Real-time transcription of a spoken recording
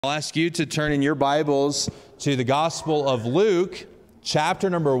I'll ask you to turn in your Bibles to the Gospel of Luke, chapter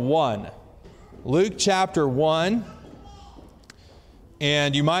number 1. Luke chapter 1.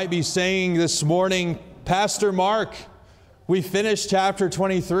 And you might be saying this morning, Pastor Mark, we finished chapter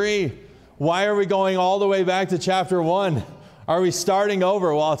 23. Why are we going all the way back to chapter 1? Are we starting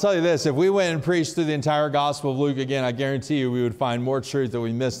over? Well, I'll tell you this. If we went and preached through the entire Gospel of Luke again, I guarantee you we would find more truth that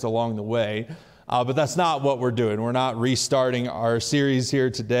we missed along the way. But that's not what we're doing. We're not restarting our series here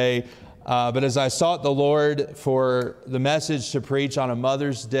today. But as I sought the Lord for the message to preach on a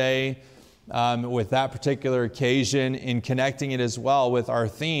Mother's Day with that particular occasion, in connecting it as well with our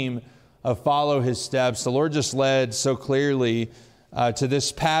theme of Follow His Steps, the Lord just led so clearly to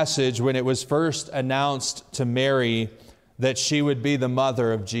this passage when it was first announced to Mary that she would be the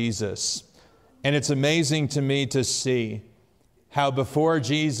mother of Jesus. And it's amazing to me to see how before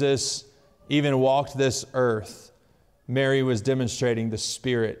Jesus even walked this earth, Mary was demonstrating the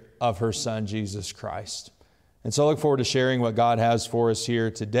Spirit of her Son, Jesus Christ. And so I look forward to sharing what God has for us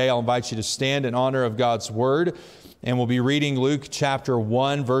here today. I'll invite you to stand in honor of God's Word, and we'll be reading Luke chapter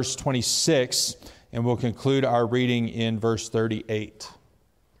 1, verse 26, and we'll conclude our reading in verse 38.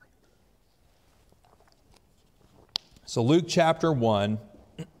 So Luke chapter 1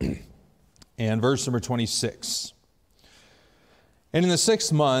 and verse number 26. And in the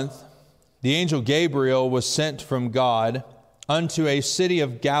 6th month, the angel Gabriel was sent from God unto a city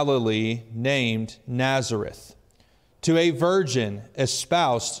of Galilee named Nazareth, to a virgin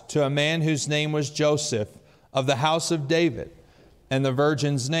espoused to a man whose name was Joseph, of the house of David, and the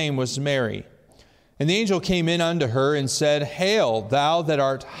virgin's name was Mary. And the angel came in unto her and said, Hail, thou that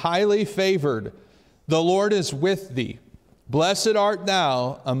art highly favored, the Lord is with thee. Blessed art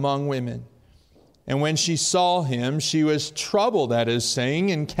thou among women. And when she saw him, she was troubled at his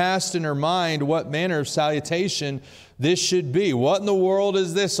saying, and cast in her mind what manner of salutation this should be. What in the world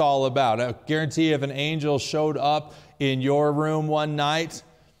is this all about? I guarantee if an angel showed up in your room one night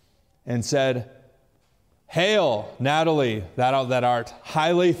and said, Hail, Natalie, that art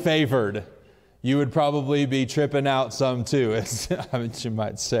highly favored, you would probably be tripping out some too, as you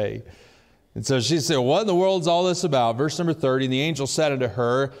might say. And so she said, What in the world is all this about? Verse number 30, and the angel said unto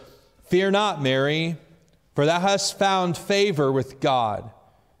her, Fear not, Mary, for thou hast found favor with God.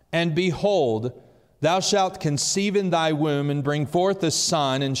 And behold, thou shalt conceive in thy womb, and bring forth a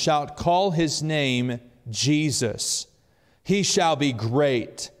son, and shalt call his name Jesus. He shall be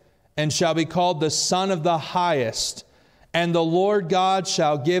great, and shall be called the Son of the Highest. And the Lord God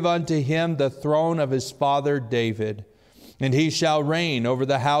shall give unto him the throne of his father David. And he shall reign over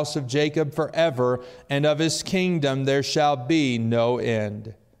the house of Jacob forever, and of his kingdom there shall be no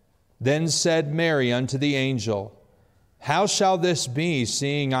end. Then said Mary unto the angel, How shall this be,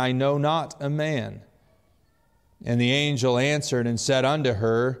 seeing I know not a man? And the angel answered and said unto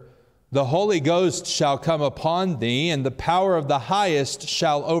her, The Holy Ghost shall come upon thee, and the power of the Highest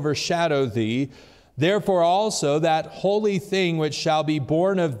shall overshadow thee. Therefore also that holy thing which shall be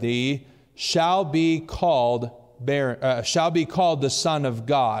born of thee shall be called the Son of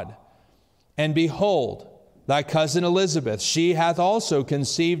God. And behold, thy cousin Elizabeth, she hath also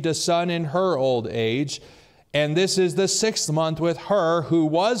conceived a son in her old age, and this is the 6th month with her who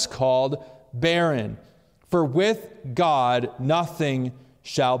was called barren. For with God nothing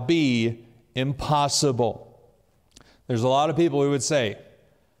shall be impossible. There's a lot of people who would say,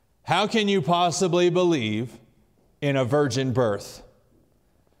 how can you possibly believe in a virgin birth?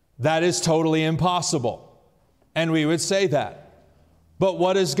 That is totally impossible. And we would say that. But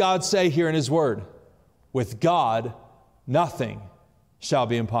what does God say here in His Word? With God, nothing shall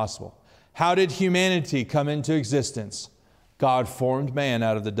be impossible. How did humanity come into existence? God formed man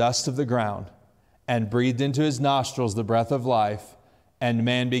out of the dust of the ground and breathed into his nostrils the breath of life, and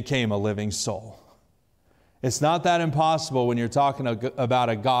man became a living soul. It's not that impossible when you're talking about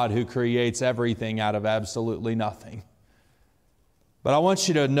a God who creates everything out of absolutely nothing. But I want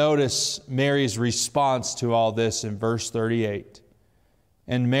you to notice Mary's response to all this in verse 38.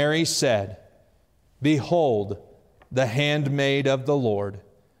 And Mary said, Behold, the handmaid of the Lord,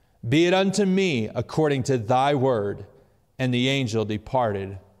 be it unto me according to thy word. And the angel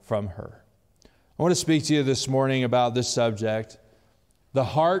departed from her. I want to speak to you this morning about this subject, the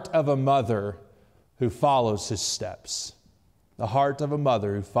heart of a mother who follows his steps. The heart of a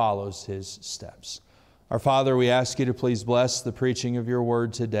mother who follows his steps. Our Father, we ask you to please bless the preaching of your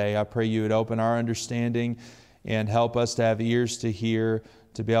word today. I pray you would open our understanding and help us to have ears to hear,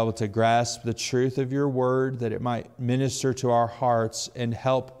 to be able to grasp the truth of your word, that it might minister to our hearts and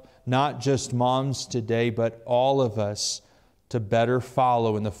help not just moms today, but all of us to better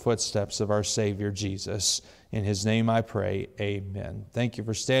follow in the footsteps of our Savior Jesus. In His name I pray, amen. Thank you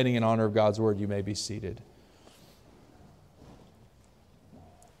for standing in honor of God's word. You may be seated.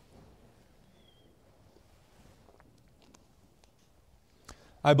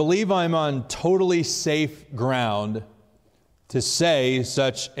 I believe I'm on totally safe ground to say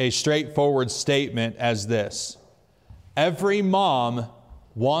such a straightforward statement as this. Every mom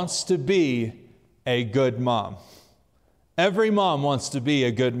wants to be a good mom. Every mom wants to be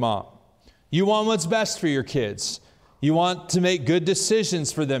a good mom. You want what's best for your kids. You want to make good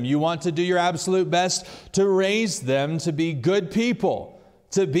decisions for them. You want to do your absolute best to raise them to be good people,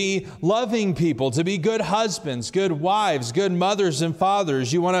 to be loving people, to be good husbands, good wives, good mothers and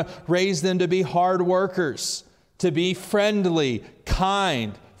fathers. You want to raise them to be hard workers, to be friendly,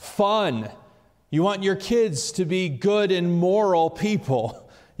 kind, fun. You want your kids to be good and moral people.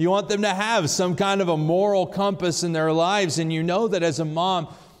 You want them to have some kind of a moral compass in their lives. And you know that as a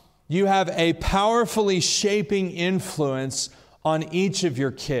mom, you have a powerfully shaping influence on each of your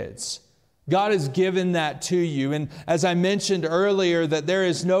kids. God has given that to you. And as I mentioned earlier, that there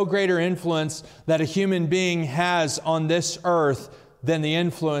is no greater influence that a human being has on this earth than the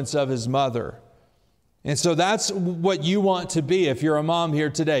influence of his mother. And so that's what you want to be. If you're a mom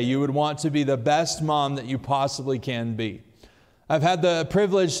here today, you would want to be the best mom that you possibly can be. I've had the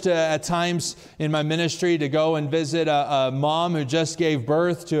privilege to, at times in my ministry, to go and visit a mom who just gave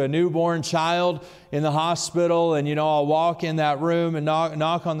birth to a newborn child in the hospital. And, I'll walk in that room and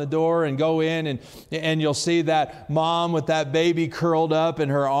knock on the door and go in, and you'll see that mom with that baby curled up in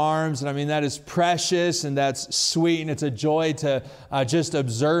her arms. And I mean, that is precious and that's sweet. And it's a joy to just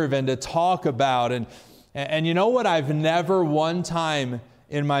observe and to talk about. And you know what? I've never one time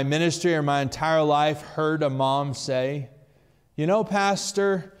in my ministry or my entire life heard a mom say,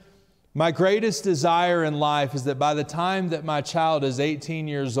 Pastor, my greatest desire in life is that by the time that my child is 18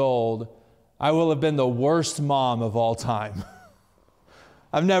 years old, I will have been the worst mom of all time.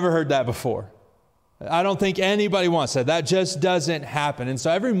 I've never heard that before. I don't think anybody wants that. That just doesn't happen. And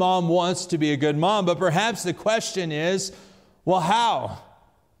so every mom wants to be a good mom, but perhaps the question is, well, how?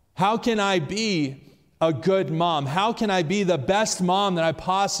 How can I be a good mom? How can I be the best mom that I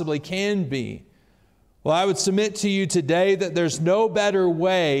possibly can be? Well, I would submit to you today that there's no better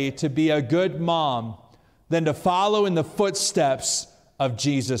way to be a good mom than to follow in the footsteps of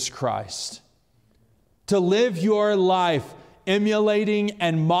Jesus Christ. To live your life emulating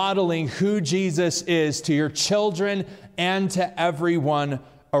and modeling who Jesus is to your children and to everyone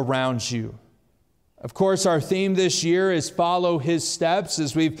around you. Of course, our theme this year is Follow His Steps,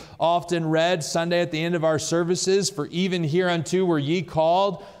 as we've often read Sunday at the end of our services, for even hereunto were ye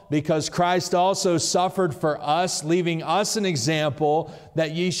called, because Christ also suffered for us, leaving us an example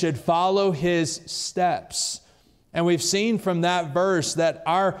that ye should follow His steps. And we've seen from that verse that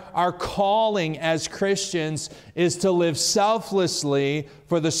our calling as Christians is to live selflessly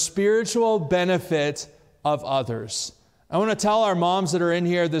for the spiritual benefit of others. I want to tell our moms that are in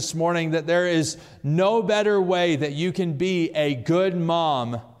here this morning that there is no better way that you can be a good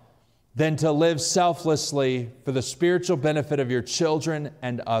mom than to live selflessly for the spiritual benefit of your children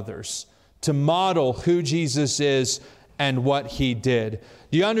and others, to model who Jesus is and what He did.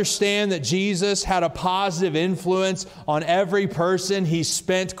 Do you understand that Jesus had a positive influence on every person He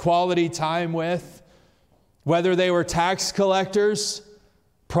spent quality time with? Whether they were tax collectors,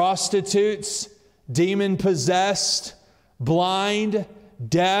 prostitutes, demon-possessed, blind,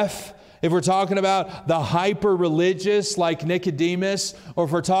 deaf, if we're talking about the hyper-religious like Nicodemus, or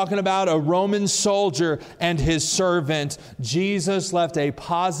if we're talking about a Roman soldier and his servant, Jesus left a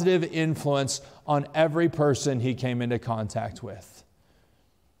positive influence on every person He came into contact with.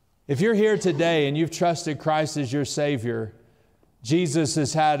 If you're here today and you've trusted Christ as your Savior, Jesus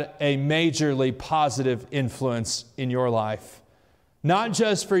has had a majorly positive influence in your life. Not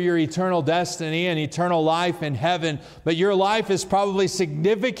just for your eternal destiny and eternal life in heaven, but your life is probably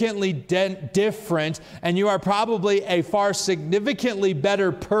significantly different, and you are probably a far significantly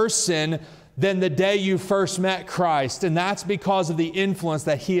better person than the day you first met Christ. And that's because of the influence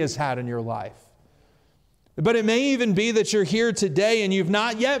that He has had in your life. But it may even be that you're here today and you've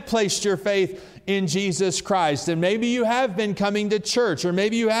not yet placed your faith in Jesus Christ. And maybe you have been coming to church, or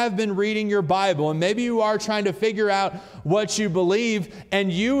maybe you have been reading your Bible, and maybe you are trying to figure out what you believe.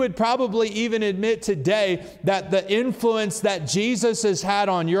 And you would probably even admit today that the influence that Jesus has had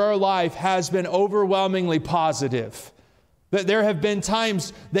on your life has been overwhelmingly positive. That there have been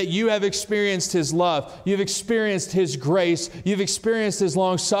times that you have experienced His love, you've experienced His grace, you've experienced His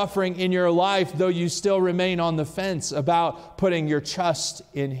long suffering in your life, though you still remain on the fence about putting your trust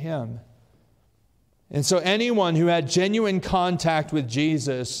in Him. And so anyone who had genuine contact with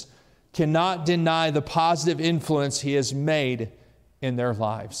Jesus cannot deny the positive influence he has made in their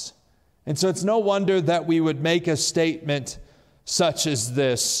lives. And so it's no wonder that we would make a statement such as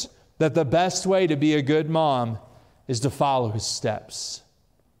this, that the best way to be a good mom is to follow his steps.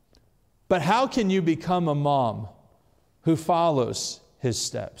 But how can you become a mom who follows his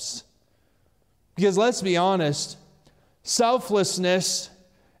steps? Because let's be honest, selflessness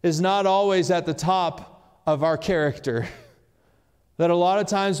is not always at the top of our character. That a lot of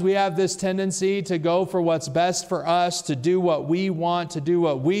times we have this tendency to go for what's best for us, to do what we want, to do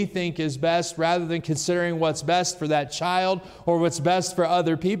what we think is best, rather than considering what's best for that child or what's best for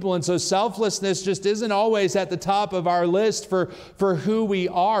other people. And so selflessness just isn't always at the top of our list for who we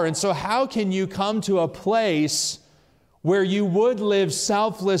are. And so how can you come to a place where you would live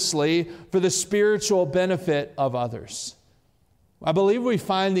selflessly for the spiritual benefit of others? I believe we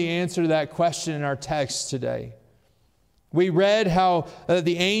find the answer to that question in our text today. We read how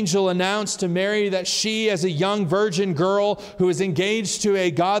the angel announced to Mary that she, as a young virgin girl who is engaged to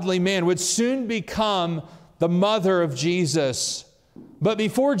a godly man, would soon become the mother of Jesus. But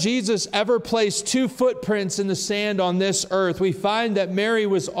before Jesus ever placed 2 footprints in the sand on this earth, we find that Mary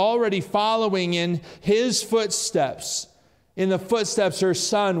was already following in his footsteps. In the footsteps her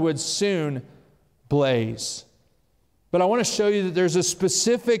son would soon blaze. But I want to show you that there's a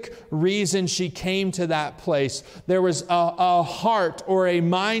specific reason she came to that place. There was a heart or a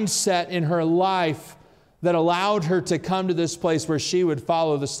mindset in her life that allowed her to come to this place where she would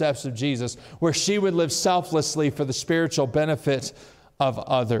follow the steps of Jesus, where she would live selflessly for the spiritual benefit of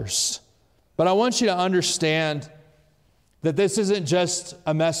others. But I want you to understand that this isn't just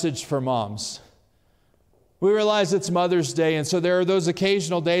a message for moms. We realize it's Mother's Day, and so there are those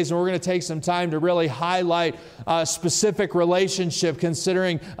occasional days, and we're going to take some time to really highlight a specific relationship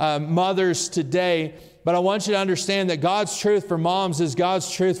considering mothers today. But I want you to understand that God's truth for moms is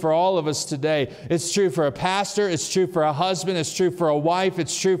God's truth for all of us today. It's true for a pastor. It's true for a husband. It's true for a wife.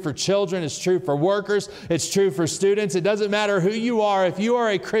 It's true for children. It's true for workers. It's true for students. It doesn't matter who you are. If you are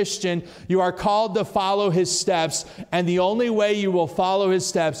a Christian, you are called to follow his steps. And the only way you will follow his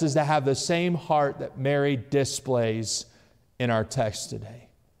steps is to have the same heart that Mary displays in our text today.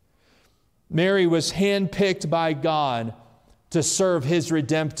 Mary was handpicked by God to serve his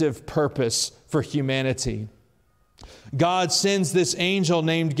redemptive purpose for humanity. God sends this angel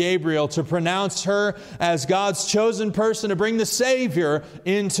named Gabriel to pronounce her as God's chosen person to bring the Savior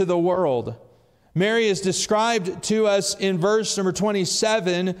into the world. Mary is described to us in verse number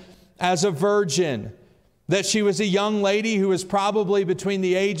 27 as a virgin, that she was a young lady who was probably between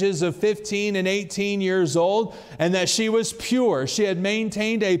the ages of 15 and 18 years old, and that she was pure. She had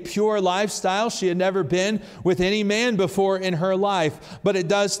maintained a pure lifestyle. She had never been with any man before in her life. But it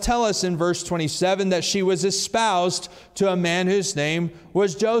does tell us in verse 27 that she was espoused to a man whose name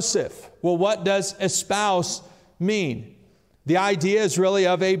was Joseph. Well, what does espouse mean? The idea is really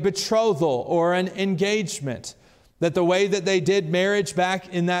of a betrothal or an engagement. That the way that they did marriage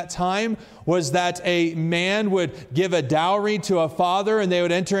back in that time was that a man would give a dowry to a father, and they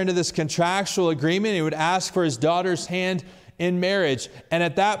would enter into this contractual agreement. He would ask for his daughter's hand in marriage. And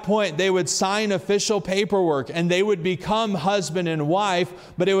at that point, they would sign official paperwork and they would become husband and wife.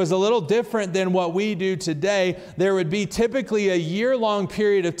 But it was a little different than what we do today. There would be typically a year-long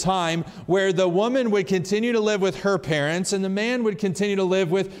period of time where the woman would continue to live with her parents and the man would continue to live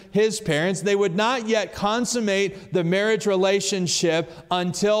with his parents. They would not yet consummate the marriage relationship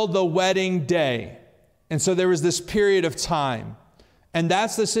until the wedding day. And so there was this period of time. And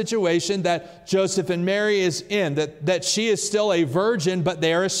that's the situation that Joseph and Mary is in, that she is still a virgin, but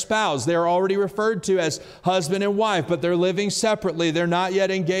they are espoused. They are already referred to as husband and wife, but they're living separately. They're not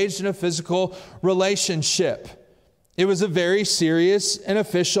yet engaged in a physical relationship. It was a very serious and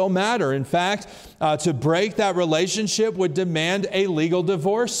official matter. In fact, to break that relationship would demand a legal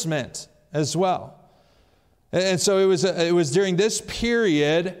divorcement as well. And so it was during this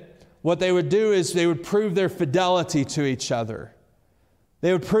period, what they would do is they would prove their fidelity to each other.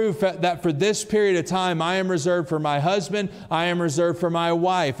 They would prove that for this period of time, I am reserved for my husband, I am reserved for my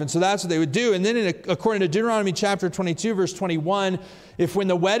wife. And so that's what they would do. And then according to Deuteronomy chapter 22, verse 21, if when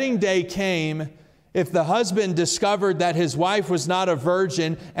the wedding day came, if the husband discovered that his wife was not a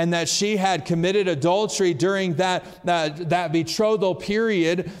virgin and that she had committed adultery during that betrothal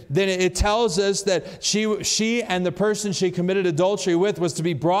period, then it tells us that she and the person she committed adultery with was to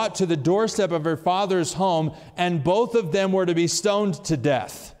be brought to the doorstep of her father's home, and both of them were to be stoned to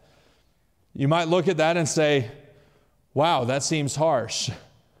death. You might look at that and say, wow, that seems harsh.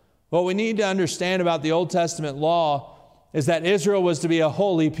 What we need to understand about the Old Testament law is that Israel was to be a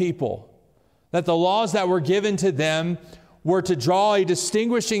holy people. that the laws that were given to them were to draw a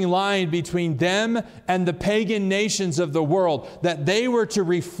distinguishing line between them and the pagan nations of the world, that they were to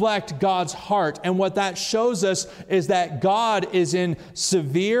reflect God's heart. And what that shows us is that God is in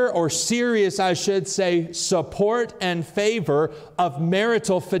severe, or serious, I should say, support and favor of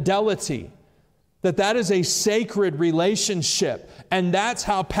marital fidelity. That is a sacred relationship. And that's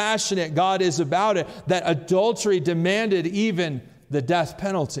how passionate God is about it, that adultery demanded even the death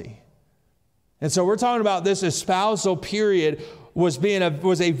penalty. And so we're talking about this espousal period was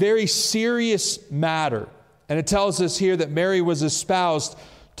a very serious matter. And it tells us here that Mary was espoused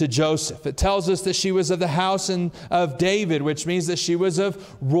to Joseph. It tells us that she was of the house of David, which means that she was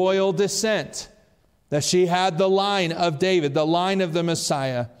of royal descent, that she had the line of David, the line of the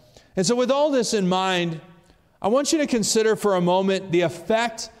Messiah. And so with all this in mind, I want you to consider for a moment the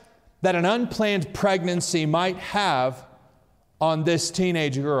effect that an unplanned pregnancy might have on this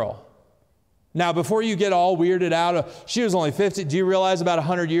teenage girl. Now, before you get all weirded out, she was only 50. Do you realize about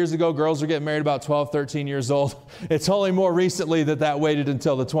 100 years ago, girls were getting married about 12, 13 years old? It's only more recently that waited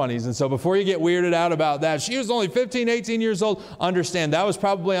until the 20s. And so before you get weirded out about that, she was only 15, 18 years old. Understand, that was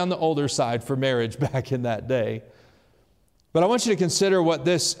probably on the older side for marriage back in that day. But I want you to consider what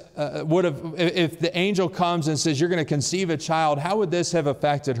this would have, if the angel comes and says, you're going to conceive a child, how would this have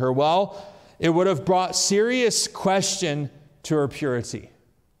affected her? Well, it would have brought serious question to her purity.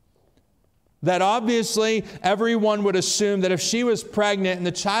 That obviously everyone would assume that if she was pregnant and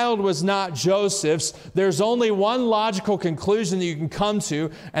the child was not Joseph's, there's only one logical conclusion that you can come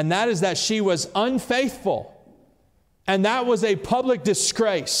to, and that is that she was unfaithful. And that was a public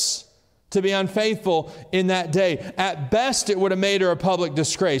disgrace to be unfaithful in that day. At best, it would have made her a public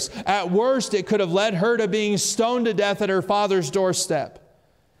disgrace. At worst, it could have led her to being stoned to death at her father's doorstep.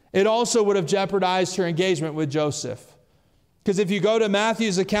 It also would have jeopardized her engagement with Joseph. Because if you go to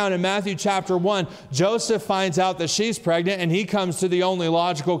Matthew's account in Matthew chapter 1, Joseph finds out that she's pregnant and he comes to the only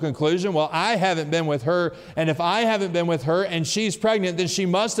logical conclusion, well, I haven't been with her, and if I haven't been with her and she's pregnant, then she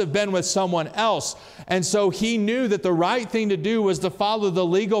must have been with someone else. And so he knew that the right thing to do was to follow the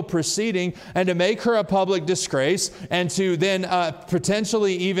legal proceeding and to make her a public disgrace and to then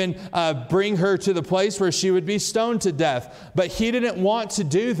potentially even bring her to the place where she would be stoned to death. But he didn't want to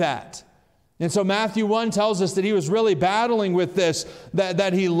do that. And so Matthew 1 tells us that he was really battling with this,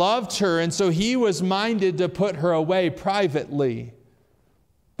 that he loved her, and so he was minded to put her away privately.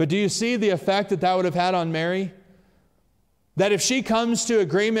 But do you see the effect that would have had on Mary? That if she comes to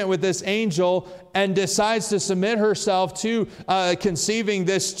agreement with this angel and decides to submit herself to conceiving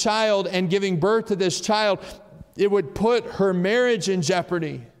this child and giving birth to this child, it would put her marriage in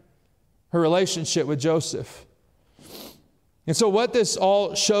jeopardy, her relationship with Joseph. And so what this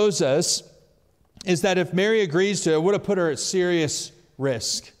all shows us is that if Mary agrees to it, it would have put her at serious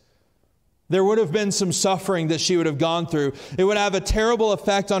risk. There would have been some suffering that she would have gone through. It would have a terrible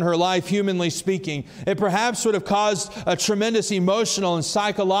effect on her life, humanly speaking. It perhaps would have caused a tremendous emotional and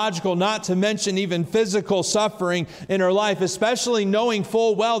psychological, not to mention even physical suffering in her life, especially knowing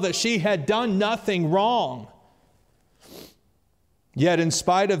full well that she had done nothing wrong. Yet, in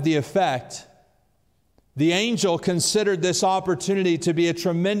spite of the effect, the angel considered this opportunity to be a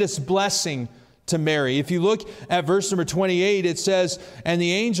tremendous blessing to Mary. If you look at verse number 28, it says, "And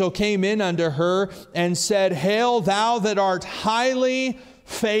the angel came in unto her and said, Hail, thou that art highly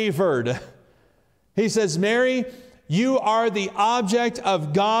favored." He says, Mary, you are the object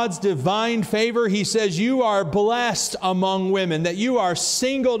of God's divine favor. He says you are blessed among women, that you are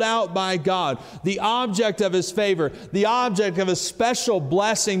singled out by God, the object of His favor, the object of a special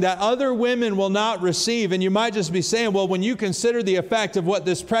blessing that other women will not receive. And you might just be saying, well, when you consider the effect of what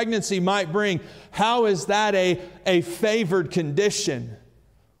this pregnancy might bring, how is that a favored condition?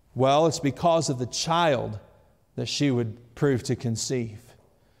 Well, it's because of the child that she would prove to conceive.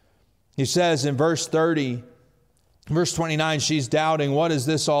 He says in verse 30, verse 29, she's doubting, what is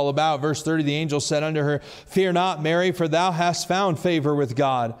this all about? Verse 30, the angel said unto her, Fear not, Mary, for thou hast found favor with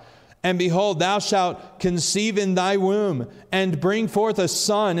God. And behold, thou shalt conceive in thy womb, and bring forth a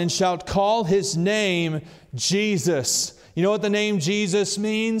son, and shalt call his name Jesus. You know what the name Jesus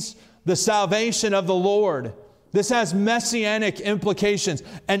means? The salvation of the Lord. This has messianic implications.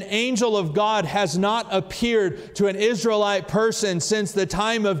 An angel of God has not appeared to an Israelite person since the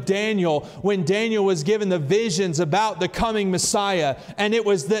time of Daniel, when Daniel was given the visions about the coming Messiah. And it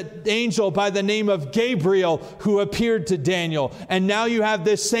was the angel by the name of Gabriel who appeared to Daniel. And now you have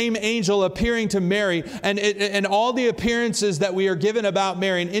this same angel appearing to Mary. And all the appearances that we are given about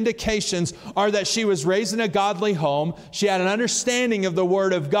Mary and indications are that she was raised in a godly home. She had an understanding of the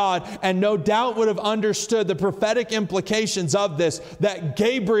Word of God, and no doubt would have understood the prophetic implications of this, that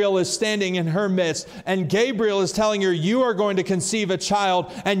Gabriel is standing in her midst, and Gabriel is telling her, you are going to conceive a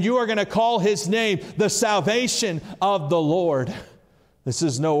child, and you are going to call his name the salvation of the Lord. This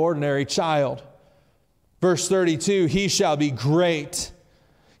is no ordinary child. Verse 32, he shall be great.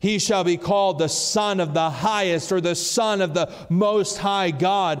 He shall be called the Son of the Highest, or the Son of the Most High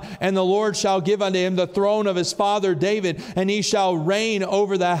God. And the Lord shall give unto him the throne of his father David, and he shall reign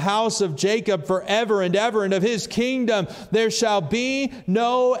over the house of Jacob forever and ever, and of his kingdom there shall be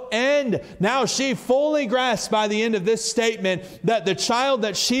no end. Now she fully grasps by the end of this statement that the child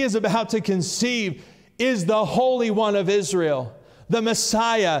that she is about to conceive is the Holy One of Israel, the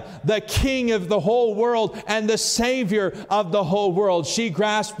Messiah, the King of the whole world, and the Savior of the whole world. She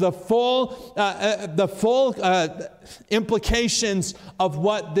grasped the full implications of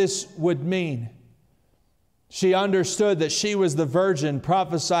what this would mean. She understood that she was the virgin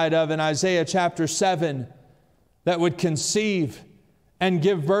prophesied of in Isaiah chapter 7 that would conceive and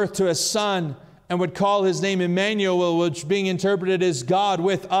give birth to a son and would call his name Emmanuel, which being interpreted as God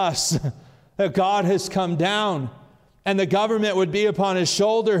with us. That God has come down. And the government would be upon his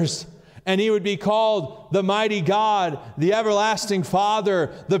shoulders, and he would be called the mighty God, the everlasting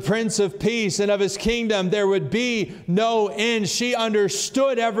Father, the Prince of Peace, and of his kingdom there would be no end. She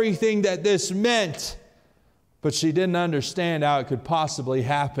understood everything that this meant, but she didn't understand how it could possibly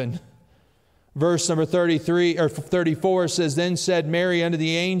happen. Verse number 33 or 34 says, Then said Mary unto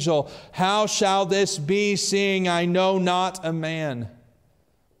the angel, How shall this be, seeing I know not a man?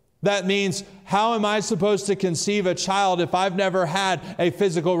 That means, how am I supposed to conceive a child if I've never had a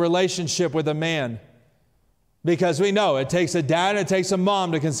physical relationship with a man? Because we know it takes a dad and it takes a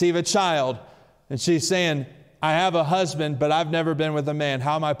mom to conceive a child. And she's saying, I have a husband, but I've never been with a man.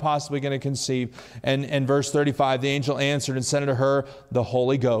 How am I possibly going to conceive? And in verse 35, the angel answered and said unto her, The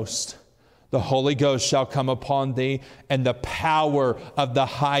Holy Ghost. The Holy Ghost shall come upon thee, and the power of the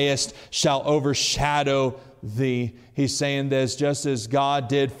Highest shall overshadow thee. He's saying this, just as God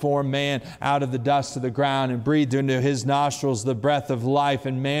did form man out of the dust of the ground and breathed into his nostrils the breath of life,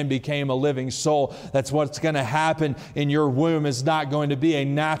 and man became a living soul. That's what's going to happen in your womb. Is not going to be a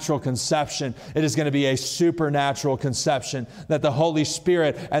natural conception. It is going to be a supernatural conception, that the Holy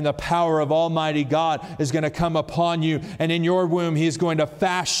Spirit and the power of Almighty God is going to come upon you. And in your womb, He is going to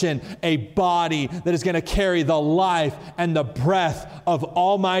fashion a body that is going to carry the life and the breath of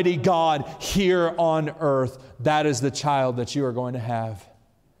Almighty God here on earth. That is the child that you are going to have.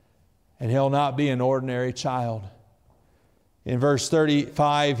 And he'll not be an ordinary child. In verse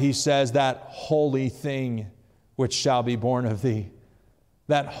 35, he says, That holy thing which shall be born of thee.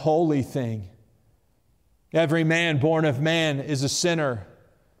 That holy thing. Every man born of man is a sinner.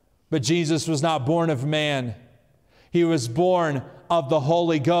 But Jesus was not born of man. He was born of the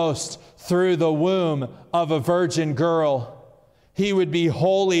Holy Ghost through the womb of a virgin girl. He would be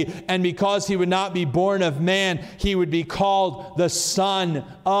holy, and because He would not be born of man, He would be called the Son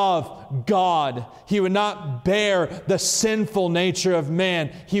of God. He would not bear the sinful nature of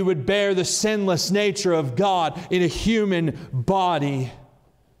man. He would bear the sinless nature of God in a human body.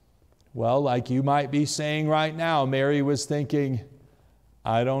 Well, like you might be saying right now, Mary was thinking,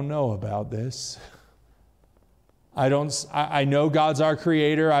 I don't know about this. I know God's our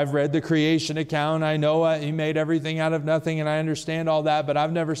creator. I've read the creation account. I know He made everything out of nothing, and I understand all that, but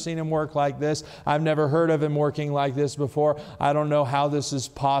I've never seen Him work like this. I've never heard of Him working like this before. I don't know how this is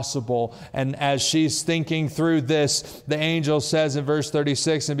possible. And as she's thinking through this, the angel says in verse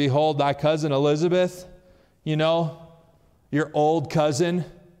 36, And behold, thy cousin Elizabeth, your old cousin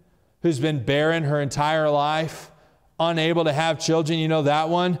who's been barren her entire life, unable to have children, that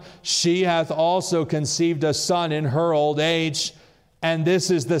one? She hath also conceived a son in her old age, and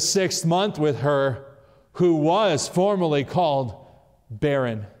this is the 6th month with her, who was formerly called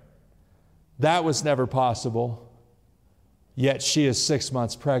barren. That was never possible. Yet she is 6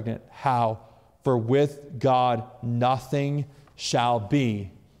 months pregnant. How? For with God nothing shall be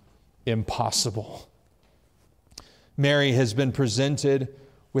impossible. Mary has been presented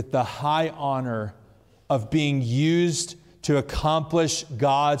with the high honor of being used to accomplish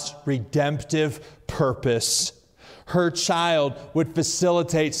God's redemptive purpose. Her child would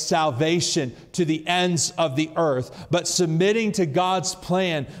facilitate salvation to the ends of the earth. But submitting to God's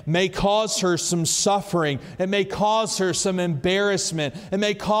plan may cause her some suffering. It may cause her some embarrassment. It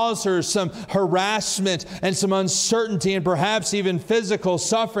may cause her some harassment and some uncertainty and perhaps even physical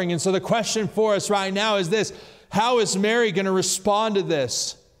suffering. And so the question for us right now is this: how is Mary going to respond to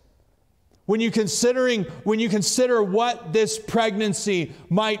this? When you consider what this pregnancy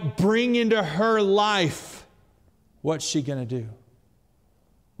might bring into her life, what's she going to do?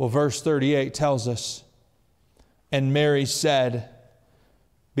 Well, verse 38 tells us, And Mary said,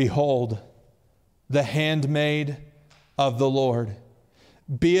 Behold, the handmaid of the Lord.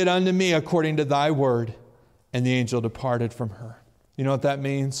 Be it unto me according to thy word. And the angel departed from her. You know what that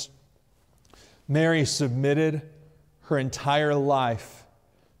means? Mary submitted her entire life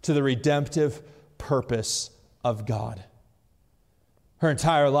to the redemptive purpose of God. Her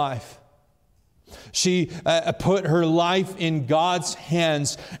entire life. She put her life in God's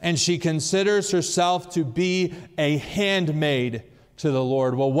hands, and she considers herself to be a handmaid to the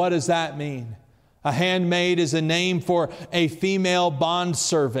Lord. Well, what does that mean? A handmaid is a name for a female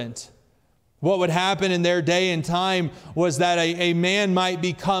bondservant. What would happen in their day and time was that a man might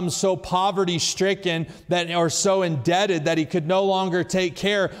become so poverty-stricken or so indebted that he could no longer take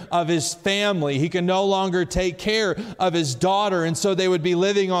care of his family. He could no longer take care of his daughter. And so they would be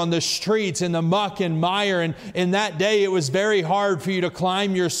living on the streets in the muck and mire. And in that day, it was very hard for you to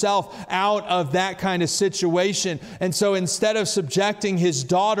climb yourself out of that kind of situation. And so instead of subjecting his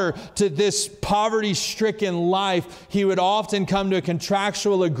daughter to this poverty-stricken life, he would often come to a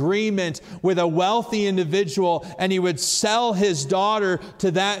contractual agreement with a wealthy individual, and he would sell his daughter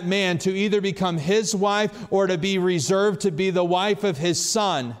to that man to either become his wife or to be reserved to be the wife of his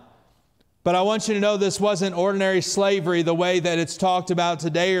son. But I want you to know this wasn't ordinary slavery the way that it's talked about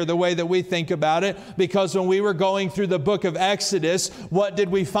today or the way that we think about it, because when we were going through the book of Exodus, what did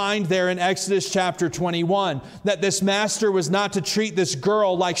we find there in Exodus chapter 21? That this master was not to treat this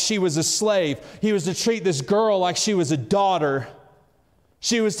girl like she was a slave. He was to treat this girl like she was a daughter.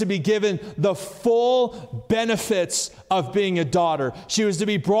 She was to be given the full benefits of being a daughter. She was to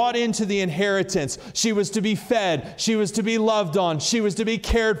be brought into the inheritance. She was to be fed. She was to be loved on. She was to be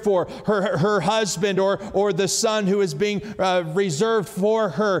cared for. Her husband or the son who was being reserved for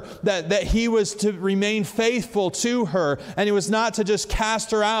her, that he was to remain faithful to her. And he was not to just cast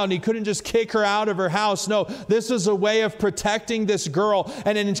her out. And he couldn't just kick her out of her house. No, this was a way of protecting this girl.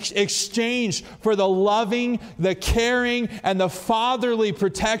 And in exchange for the loving, the caring, and the fatherly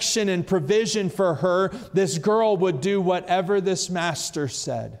protection and provision for her, this girl would do whatever this master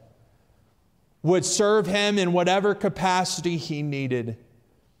said, would serve him in whatever capacity he needed,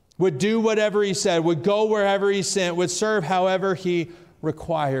 would do whatever he said, would go wherever he sent, would serve however he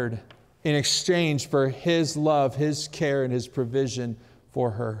required in exchange for his love, his care, and his provision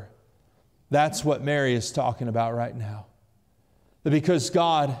for her. That's what Mary is talking about right now. That because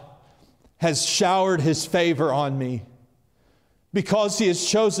God has showered his favor on me, because he has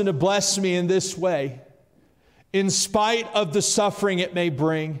chosen to bless me in this way, in spite of the suffering it may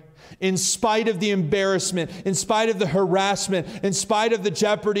bring, in spite of the embarrassment, in spite of the harassment, in spite of the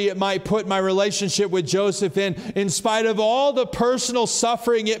jeopardy it might put my relationship with Joseph in spite of all the personal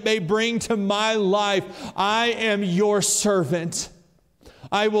suffering it may bring to my life, I am your servant.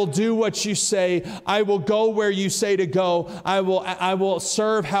 I will do what you say. I will go where you say to go. I will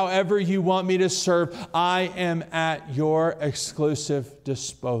serve however you want me to serve. I am at your exclusive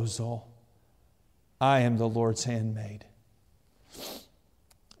disposal. I am the Lord's handmaid.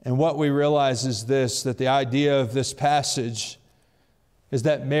 And what we realize is this, that the idea of this passage is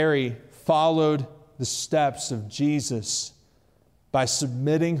that Mary followed the steps of Jesus by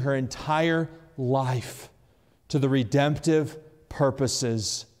submitting her entire life to the redemptive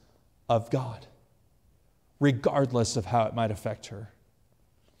purposes of God, regardless of how it might affect her.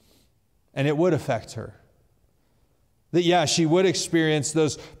 And it would affect her. That, yeah, she would experience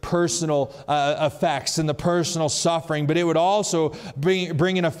those personal effects and the personal suffering, but it would also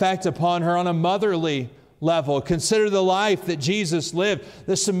bring an effect upon her on a motherly level. Consider the life that Jesus lived.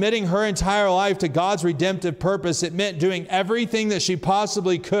 The submitting her entire life to God's redemptive purpose, it meant doing everything that she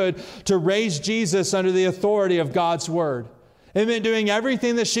possibly could to raise Jesus under the authority of God's word. It meant doing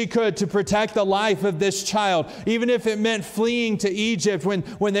everything that she could to protect the life of this child, even if it meant fleeing to Egypt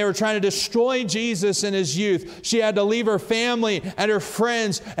when they were trying to destroy Jesus in his youth. She had to leave her family and her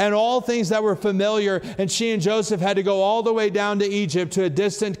friends and all things that were familiar, and she and Joseph had to go all the way down to Egypt, to a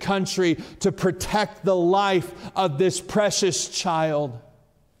distant country, to protect the life of this precious child.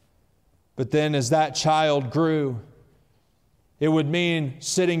 But then as that child grew, it would mean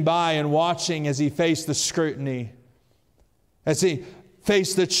sitting by and watching as he faced the scrutiny, as he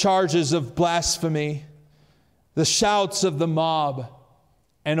faced the charges of blasphemy, the shouts of the mob,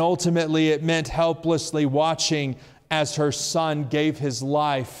 and ultimately it meant helplessly watching as her son gave his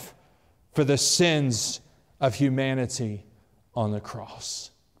life for the sins of humanity on the cross.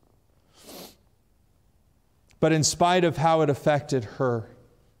 But in spite of how it affected her,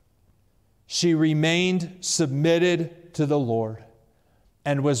 she remained submitted to the Lord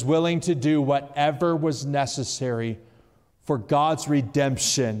and was willing to do whatever was necessary for God's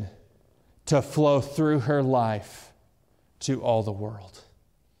redemption to flow through her life to all the world.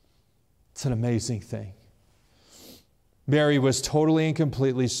 It's an amazing thing. Mary was totally and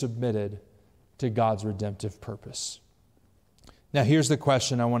completely submitted to God's redemptive purpose. Now, here's the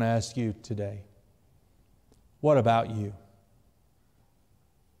question I want to ask you today. What about you?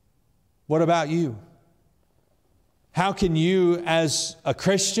 What about you? How can you as a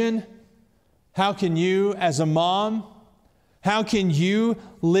Christian, how can you as a mom, how can you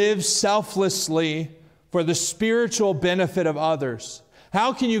live selflessly for the spiritual benefit of others?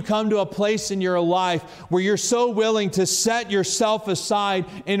 How can you come to a place in your life where you're so willing to set yourself aside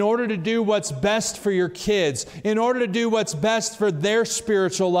in order to do what's best for your kids, in order to do what's best for their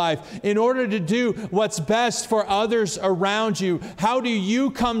spiritual life, in order to do what's best for others around you? How do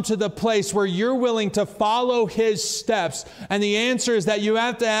you come to the place where you're willing to follow His steps? And the answer is that you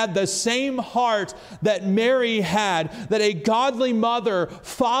have to have the same heart that Mary had, that a godly mother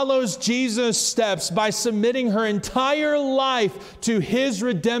follows Jesus' steps by submitting her entire life to His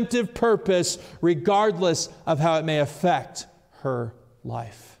redemptive purpose, regardless of how it may affect her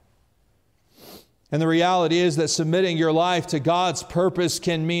life. And the reality is that submitting your life to God's purpose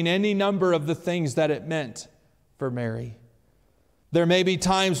can mean any number of the things that it meant for Mary. There may be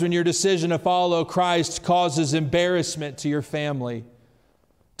times when your decision to follow Christ causes embarrassment to your family.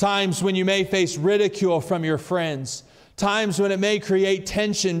 Times when you may face ridicule from your friends. Times when it may create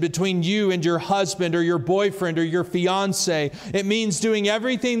tension between you and your husband or your boyfriend or your fiance. It means doing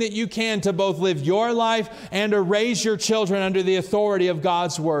everything that you can to both live your life and to raise your children under the authority of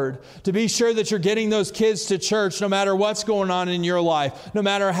God's Word. To be sure that you're getting those kids to church no matter what's going on in your life, no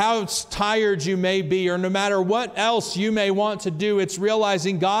matter how tired you may be, or no matter what else you may want to do. It's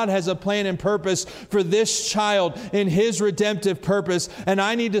realizing God has a plan and purpose for this child in His redemptive purpose, and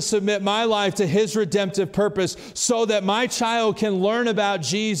I need to submit my life to His redemptive purpose so that my child can learn about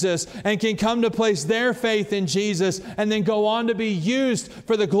Jesus and can come to place their faith in Jesus and then go on to be used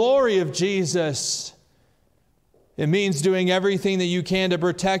for the glory of Jesus. It means doing everything that you can to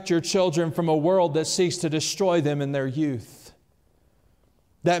protect your children from a world that seeks to destroy them in their youth.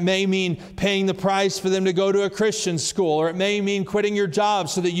 That may mean paying the price for them to go to a Christian school, or it may mean quitting your job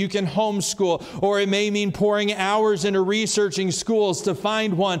so that you can homeschool, or it may mean pouring hours into researching schools to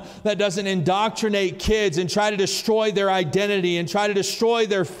find one that doesn't indoctrinate kids and try to destroy their identity and try to destroy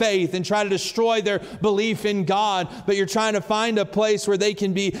their faith and try to destroy their belief in God, but you're trying to find a place where they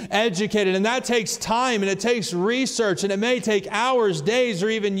can be educated. And that takes time and it takes research, and it may take hours, days, or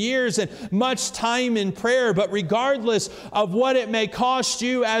even years, and much time in prayer. But regardless of what it may cost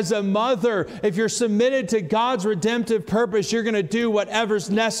you as a mother, if you're submitted to God's redemptive purpose, you're going to do whatever's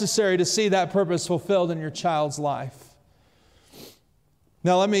necessary to see that purpose fulfilled in your child's life.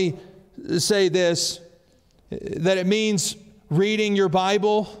 Now, let me say this, that it means reading your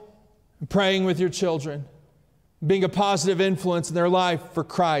Bible, praying with your children, being a positive influence in their life for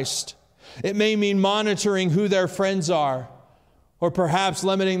Christ. It may mean monitoring who their friends are, or perhaps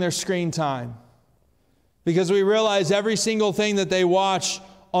limiting their screen time. Because we realize every single thing that they watch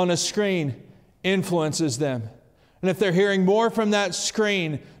on a screen influences them. And if they're hearing more from that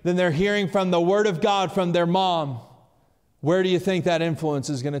screen than they're hearing from the Word of God from their mom, where do you think that influence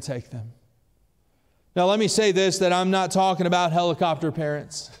is going to take them? Now, let me say this, that I'm not talking about helicopter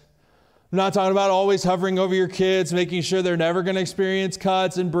parents. I'm not talking about always hovering over your kids, making sure they're never going to experience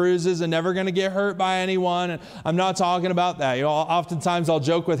cuts and bruises and never going to get hurt by anyone. And I'm not talking about that. You know, oftentimes I'll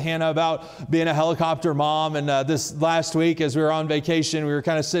joke with Hannah about being a helicopter mom. And this last week, as we were on vacation, we were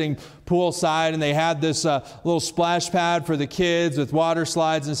kind of sitting poolside, and they had this little splash pad for the kids with water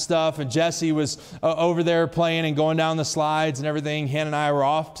slides and stuff. And Jesse was over there playing and going down the slides and everything. Hannah and I were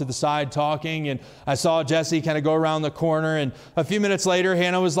off to the side talking, and I saw Jesse kind of go around the corner. And a few minutes later,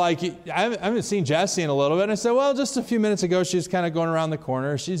 Hannah was like, I haven't seen Jessie in a little bit. And I said, well, just a few minutes ago, she was kind of going around the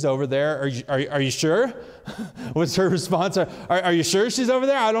corner. She's over there. Are you sure? What's her response? Are you sure she's over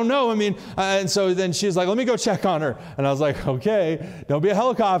there? I don't know. I mean, and so then she was like, let me go check on her. And I was like, okay, don't be a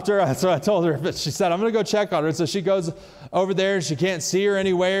helicopter. That's what I told her. But she said, I'm going to go check on her. And so she goes over there, and she can't see her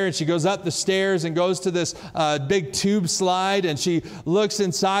anywhere. And she goes up the stairs and goes to this big tube slide. And she looks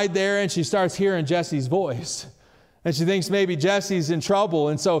inside there, and she starts hearing Jesse's voice. And she thinks maybe Jesse's in trouble.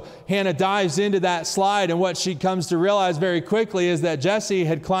 And so Hannah dives into that slide. And what she comes to realize very quickly is that Jessie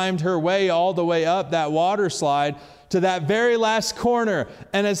had climbed her way all the way up that water slide to that very last corner.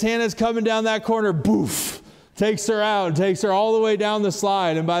 And as Hannah's coming down that corner, boof, takes her out and takes her all the way down the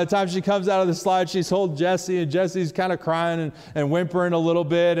slide. And by the time she comes out of the slide, she's holding Jessie, and Jessie's kind of crying and whimpering a little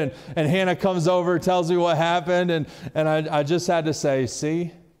bit. And Hannah comes over, tells me what happened. And I just had to say,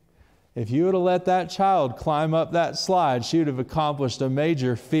 see? If you would have let that child climb up that slide, she would have accomplished a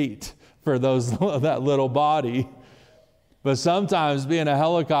major feat for that little body. But sometimes being a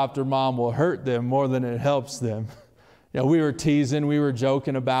helicopter mom will hurt them more than it helps them. We were teasing, we were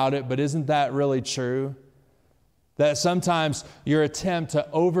joking about it, but isn't that really true? That sometimes your attempt to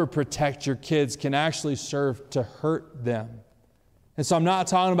overprotect your kids can actually serve to hurt them. And so I'm not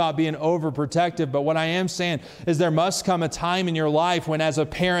talking about being overprotective, but what I am saying is there must come a time in your life when, as a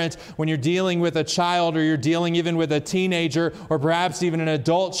parent, when you're dealing with a child, or you're dealing even with a teenager, or perhaps even an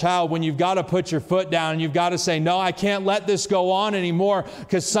adult child, when you've got to put your foot down and you've got to say, no, I can't let this go on anymore,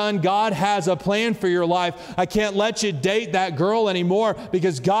 because son, God has a plan for your life. I can't let you date that girl anymore,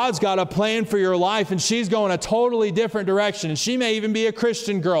 because God's got a plan for your life, and she's going a totally different direction. And she may even be a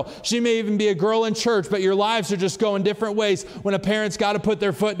Christian girl. She may even be a girl in church, but your lives are just going different ways. When a parent's got to put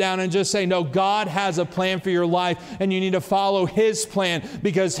their foot down and just say, no, God has a plan for your life, and you need to follow His plan,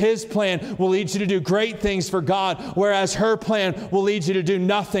 because His plan will lead you to do great things for God, whereas her plan will lead you to do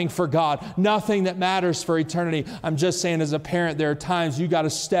nothing for God, nothing that matters for eternity. I'm just saying, as a parent, there are times you got to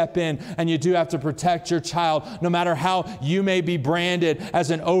step in, and you do have to protect your child, no matter how you may be branded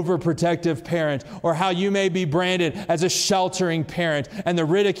as an overprotective parent, or how you may be branded as a sheltering parent, and the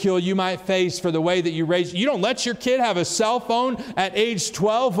ridicule you might face for the way that you raise. You don't let your kid have a cell phone at age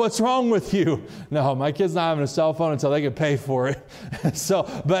 12, what's wrong with you? No, my kid's not having a cell phone until they can pay for it.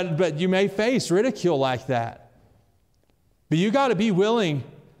 But you may face ridicule like that. But you got to be willing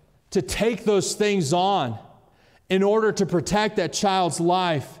to take those things on in order to protect that child's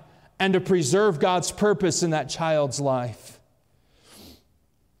life and to preserve God's purpose in that child's life.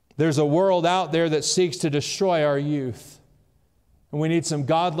 There's a world out there that seeks to destroy our youth. And we need some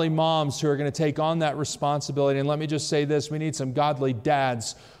godly moms who are going to take on that responsibility. And let me just say this, we need some godly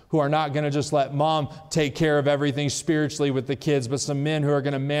dads who are not going to just let mom take care of everything spiritually with the kids, but some men who are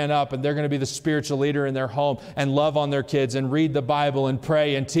going to man up, and they're going to be the spiritual leader in their home and love on their kids and read the Bible and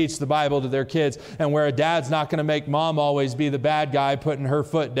pray and teach the Bible to their kids. And where a dad's not going to make mom always be the bad guy putting her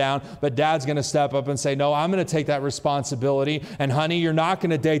foot down, but dad's going to step up and say, no, I'm going to take that responsibility. And honey, you're not going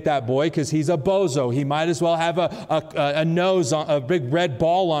to date that boy because he's a bozo. He might as well have a nose, a big red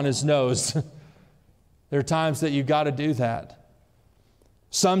ball on his nose. There are times that you've got to do that.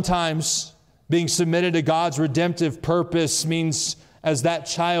 Sometimes being submitted to God's redemptive purpose means, as that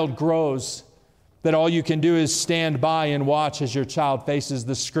child grows, that all you can do is stand by and watch as your child faces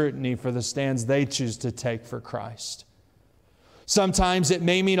the scrutiny for the stands they choose to take for Christ. Sometimes it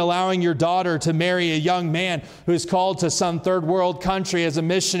may mean allowing your daughter to marry a young man who is called to some third world country as a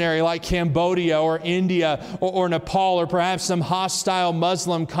missionary, like Cambodia or India or Nepal, or perhaps some hostile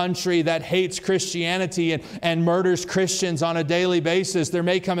Muslim country that hates Christianity and murders Christians on a daily basis. There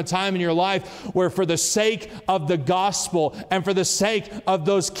may come a time in your life where, for the sake of the gospel and for the sake of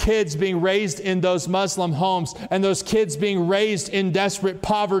those kids being raised in those Muslim homes, and those kids being raised in desperate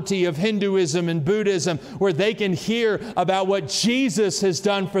poverty of Hinduism and Buddhism, where they can hear about what Jesus has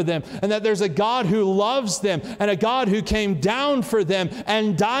done for them, and that there's a God who loves them, and a God who came down for them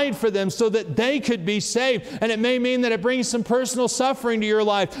and died for them so that they could be saved. And it may mean that it brings some personal suffering to your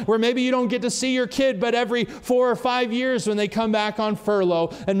life, where maybe you don't get to see your kid but every 4 or 5 years when they come back on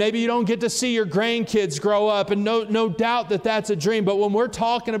furlough, and maybe you don't get to see your grandkids grow up, and no doubt that that's a dream. But when we're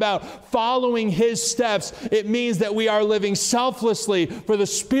talking about following His steps, it means that we are living selflessly for the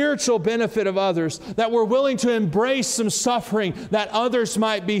spiritual benefit of others, that we're willing to embrace some suffering that others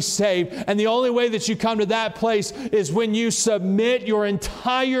might be saved. And the only way that you come to that place is when you submit your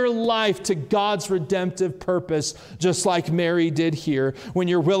entire life to God's redemptive purpose, just like Mary did here, when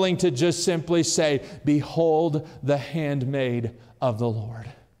you're willing to just simply say, behold the handmaid of the Lord.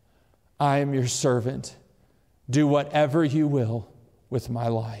 I am your servant. Do whatever you will with my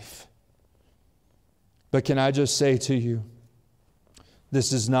life. But can I just say to you,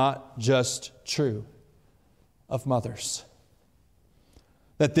 this is not just true of mothers.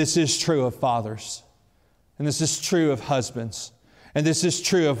 That this is true of fathers, and this is true of husbands, and this is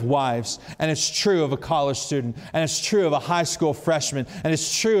true of wives, and it's true of a college student, and it's true of a high school freshman, and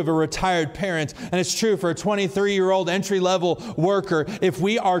it's true of a retired parent, and it's true for a 23-year-old entry-level worker. If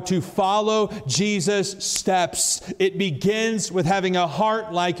we are to follow Jesus' steps, it begins with having a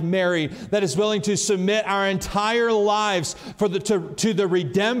heart like Mary that is willing to submit our entire lives to the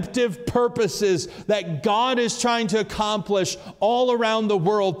redemptive purposes that God is trying to accomplish all around the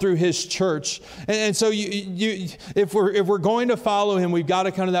world through His church. And so if we're going to follow Him, we've got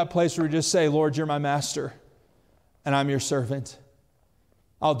to come to that place where we just say, Lord, you're my master, and I'm your servant.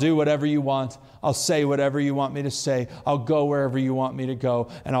 I'll do whatever you want. I'll say whatever you want me to say. I'll go wherever you want me to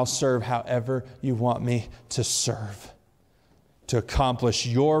go, and I'll serve however you want me to serve. To accomplish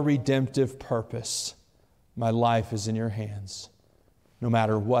your redemptive purpose, my life is in your hands. no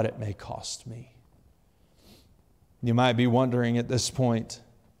matter what it may cost me. You might be wondering at this point,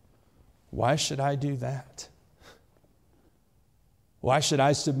 why should I do that? Why should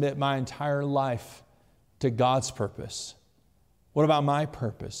I submit my entire life to God's purpose? What about my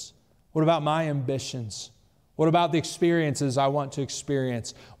purpose? What about my ambitions? What about the experiences I want to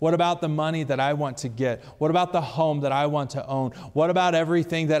experience? What about the money that I want to get? What about the home that I want to own? What about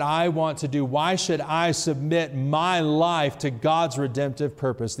everything that I want to do? Why should I submit my life to God's redemptive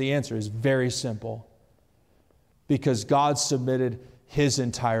purpose? The answer is very simple. Because God submitted His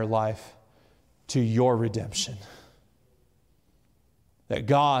entire life to your redemption. That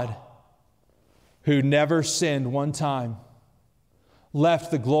God, who never sinned one time,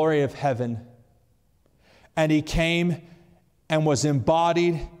 left the glory of heaven, and He came and was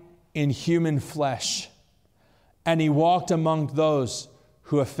embodied in human flesh, and He walked among those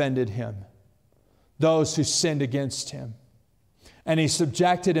who offended Him, those who sinned against Him, and He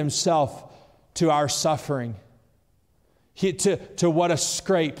subjected Himself to our suffering, to what a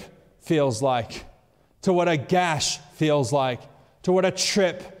scrape feels like, to what a gash feels like, to what a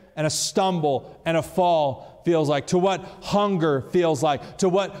trip and a stumble and a fall feels like, to what hunger feels like, to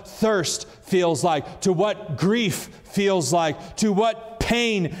what thirst feels like, to what grief feels like, to what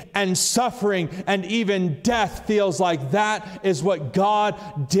pain and suffering and even death feels like. That is what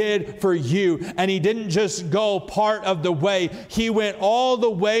God did for you. And He didn't just go part of the way. He went all the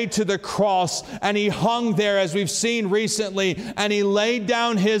way to the cross, and He hung there, as we've seen recently, and He laid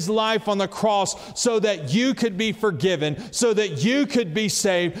down His life on the cross so that you could be forgiven, so that you could be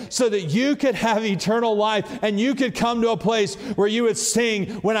saved, so that you could have eternal life, and you could come to a place where you would sing,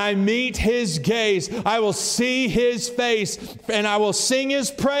 when I meet His gaze, I will see His face, and I will sing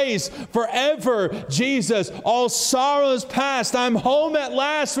His praise forever. Jesus, all sorrow is past. I'm home at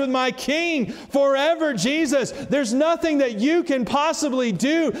last with my King forever. Jesus, there's nothing that you can possibly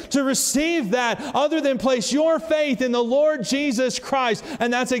do to receive that other than place your faith in the Lord Jesus Christ.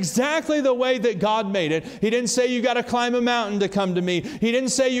 And that's exactly the way that God made it. He didn't say you got to climb a mountain to come to me. He didn't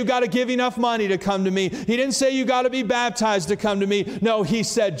say you got to give enough money to come to me. He didn't say you got to be baptized to come to me. No, He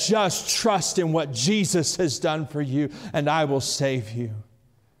said just trust in what Jesus has done for you, and I will save you.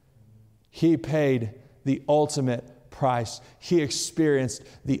 He paid the ultimate price. He experienced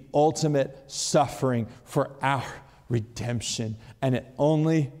the ultimate suffering for our redemption. And it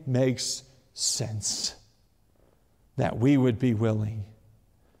only makes sense that we would be willing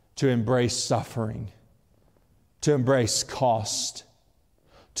to embrace suffering, to embrace cost,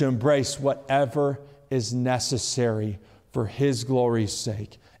 to embrace whatever is necessary for His glory's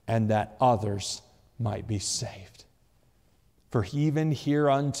sake, and that others might be saved. For even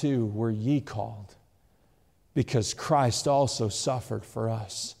hereunto were ye called, because Christ also suffered for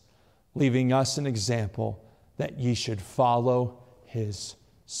us, leaving us an example that ye should follow His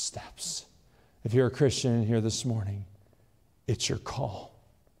steps. If you're a Christian in here this morning, it's your call.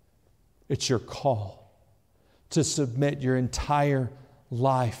 It's your call to submit your entire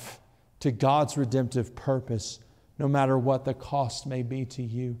life to God's redemptive purpose, no matter what the cost may be to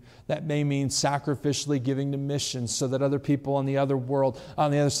you. That may mean sacrificially giving to missions so that other people on the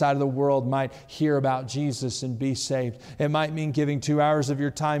other side of the world might hear about Jesus and be saved. It might mean giving 2 hours of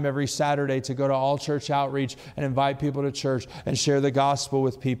your time every Saturday to go to all church outreach and invite people to church and share the gospel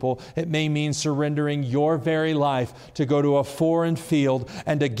with people. It may mean surrendering your very life to go to a foreign field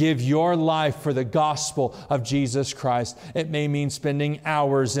and to give your life for the gospel of Jesus Christ. It may mean spending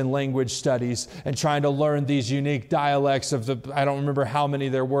hours in language studies and trying to learn these unique dialects I don't remember how many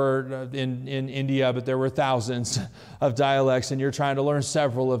there were in India, but there were thousands of dialects, and you're trying to learn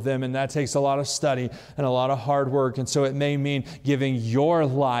several of them, and that takes a lot of study and a lot of hard work. And so it may mean giving your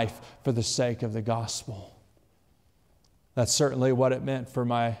life for the sake of the gospel. That's certainly what it meant for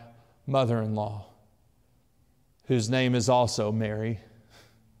my mother-in-law, whose name is also Mary.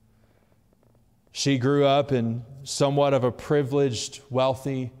 She grew up in somewhat of a privileged,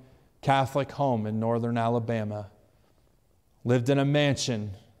 wealthy Catholic home in northern Alabama. Lived in a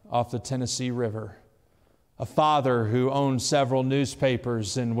mansion off the Tennessee River. A father who owned several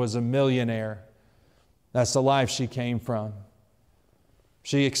newspapers and was a millionaire. That's the life she came from.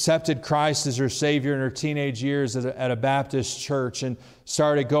 She accepted Christ as her Savior in her teenage years at a Baptist church and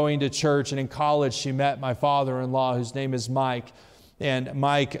started going to church. And in college, she met my father-in-law, whose name is Mike. And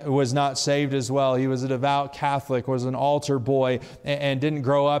Mike was not saved as well. He was a devout Catholic, was an altar boy, and didn't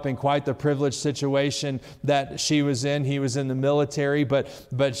grow up in quite the privileged situation that she was in. He was in the military, but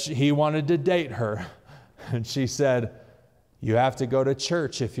he wanted to date her. And she said, "You have to go to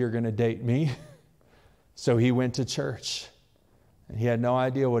church if you're going to date me." So he went to church, and he had no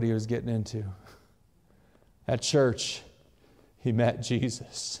idea what he was getting into. At church, he met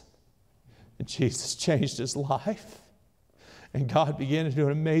Jesus. And Jesus changed his life. And God began to do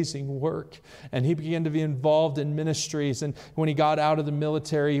an amazing work. And he began to be involved in ministries. And when he got out of the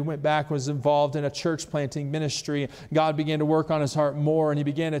military, he went back and was involved in a church planting ministry. God began to work on his heart more. And he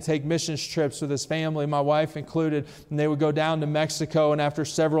began to take missions trips with his family, my wife included. And they would go down to Mexico. And after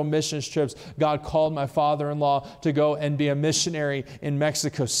several missions trips, God called my father-in-law to go and be a missionary in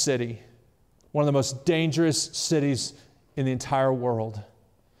Mexico City, one of the most dangerous cities in the entire world.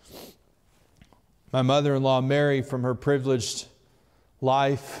 My mother-in-law, Mary, from her privileged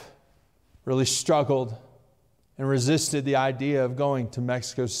life, really struggled and resisted the idea of going to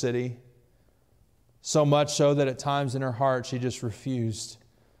Mexico City. So much so that at times in her heart she just refused,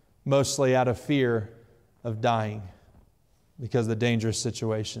 mostly out of fear of dying because of the dangerous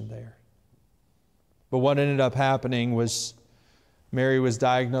situation there. But what ended up happening was Mary was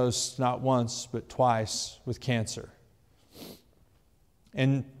diagnosed not once but twice with cancer.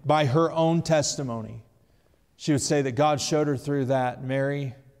 And by her own testimony, she would say that God showed her through that,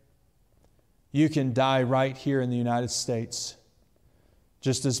 Mary, you can die right here in the United States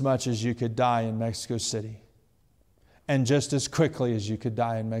just as much as you could die in Mexico City, and just as quickly as you could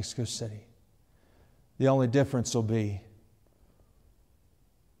die in Mexico City. The only difference will be,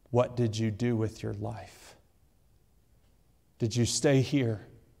 what did you do with your life? Did you stay here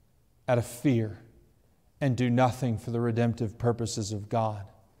out of fear and do nothing for the redemptive purposes of God?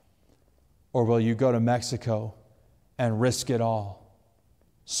 Or will you go to Mexico and risk it all,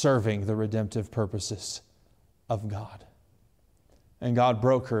 serving the redemptive purposes of God? And God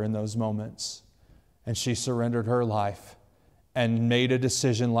broke her in those moments, and she surrendered her life and made a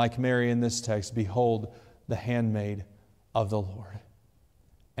decision like Mary in this text, behold, the handmaid of the Lord.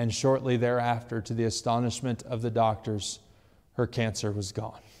 And shortly thereafter, to the astonishment of the doctors, her cancer was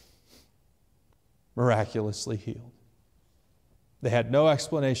gone. Miraculously healed. They had no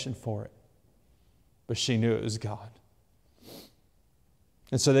explanation for it, but she knew it was God.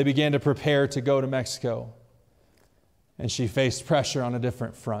 And so they began to prepare to go to Mexico. And she faced pressure on a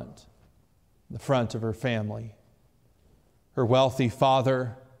different front, the front of her family. Her wealthy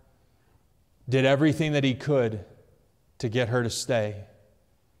father did everything that he could to get her to stay.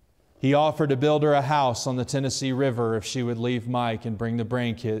 He offered to build her a house on the Tennessee River if she would leave Mike and bring the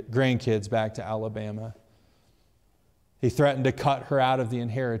grandkids back to Alabama. He threatened to cut her out of the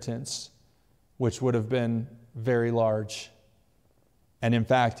inheritance, which would have been very large. And in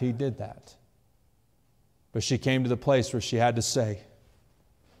fact, he did that. But she came to the place where she had to say,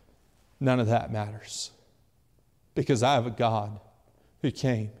 none of that matters, because I have a God who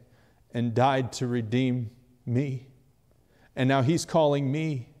came and died to redeem me. And now he's calling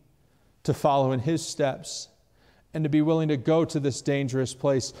me to follow in his steps and to be willing to go to this dangerous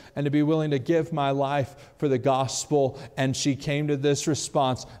place and to be willing to give my life for the gospel. And she came to this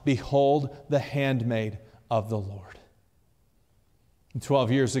response, behold, the handmaid of the Lord. And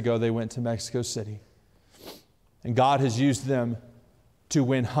 12 years ago, they went to Mexico City. And God has used them to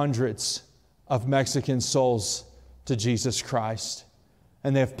win hundreds of Mexican souls to Jesus Christ.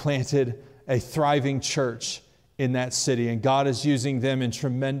 And they have planted a thriving church in that city. And God is using them in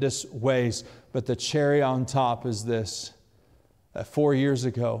tremendous ways. But the cherry on top is this, that 4 years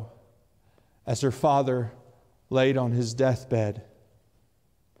ago, as her father laid on his deathbed,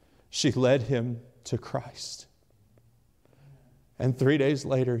 she led him to Christ. And 3 days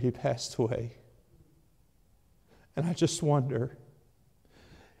later, he passed away. And I just wonder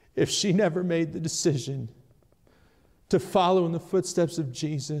if she never made the decision to follow in the footsteps of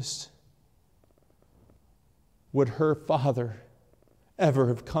Jesus, would her father ever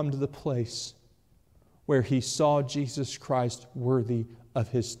have come to the place where he saw Jesus Christ worthy of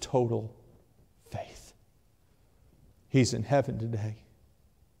his total faith? He's in heaven today.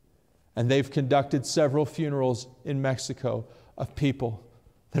 And they've conducted several funerals in Mexico of people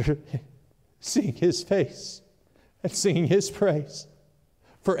that are seeing his face and singing his praise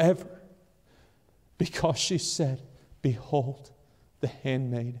forever, because she said, behold, the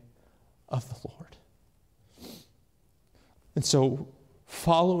handmaid of the Lord. And so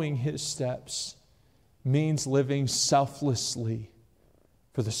following his steps means living selflessly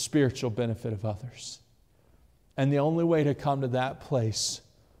for the spiritual benefit of others. And the only way to come to that place,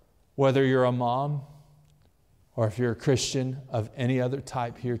 whether you're a mom or if you're a Christian of any other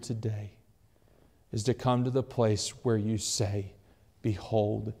type here today, is to come to the place where you say,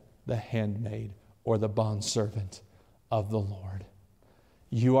 behold, the handmaid or the bondservant of the Lord.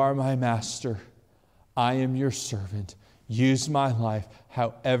 You are my master. I am your servant. Use my life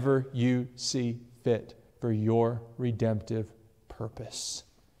however you see fit for your redemptive purpose.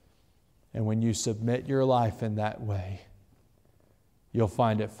 And when you submit your life in that way, you'll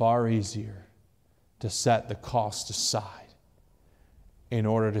find it far easier to set the cost aside in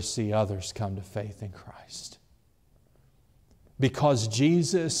order to see others come to faith in Christ. Because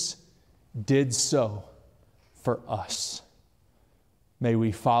Jesus did so for us, may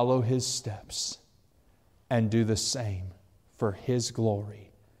we follow His steps and do the same for His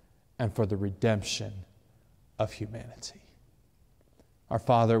glory and for the redemption of humanity. Our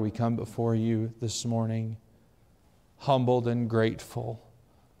Father, we come before You this morning humbled and grateful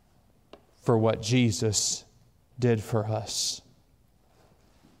for what Jesus did for us.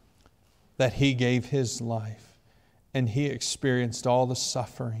 That He gave His life and He experienced all the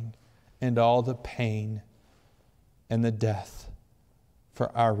suffering and all the pain and the death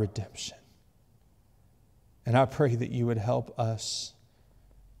for our redemption. And I pray that You would help us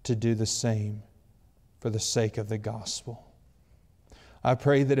to do the same for the sake of the gospel. I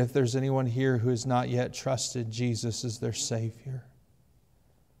pray that if there's anyone here who has not yet trusted Jesus as their Savior,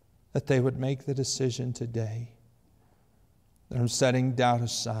 that they would make the decision today that I'm setting doubt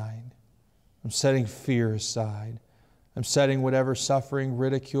aside, I'm setting fear aside, I'm setting whatever suffering,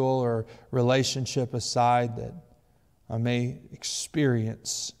 ridicule, or relationship aside that I may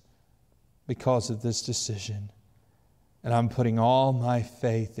experience because of this decision. And I'm putting all my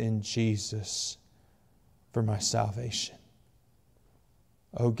faith in Jesus for my salvation.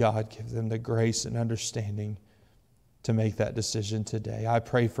 Oh God, give them the grace and understanding to make that decision today. I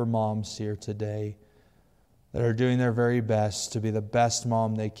pray for moms here today that are doing their very best to be the best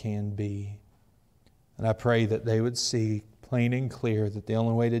mom they can be. And I pray that they would see plain and clear that the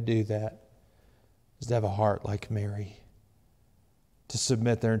only way to do that is to have a heart like Mary, to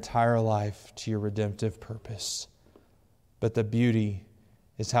submit their entire life to Your redemptive purpose. But the beauty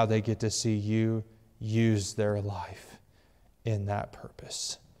is how they get to see You use their life in that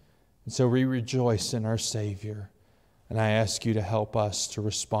purpose. And so we rejoice in our Savior, and I ask You to help us to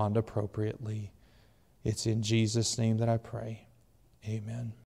respond appropriately. It's in Jesus' name that I pray. Amen.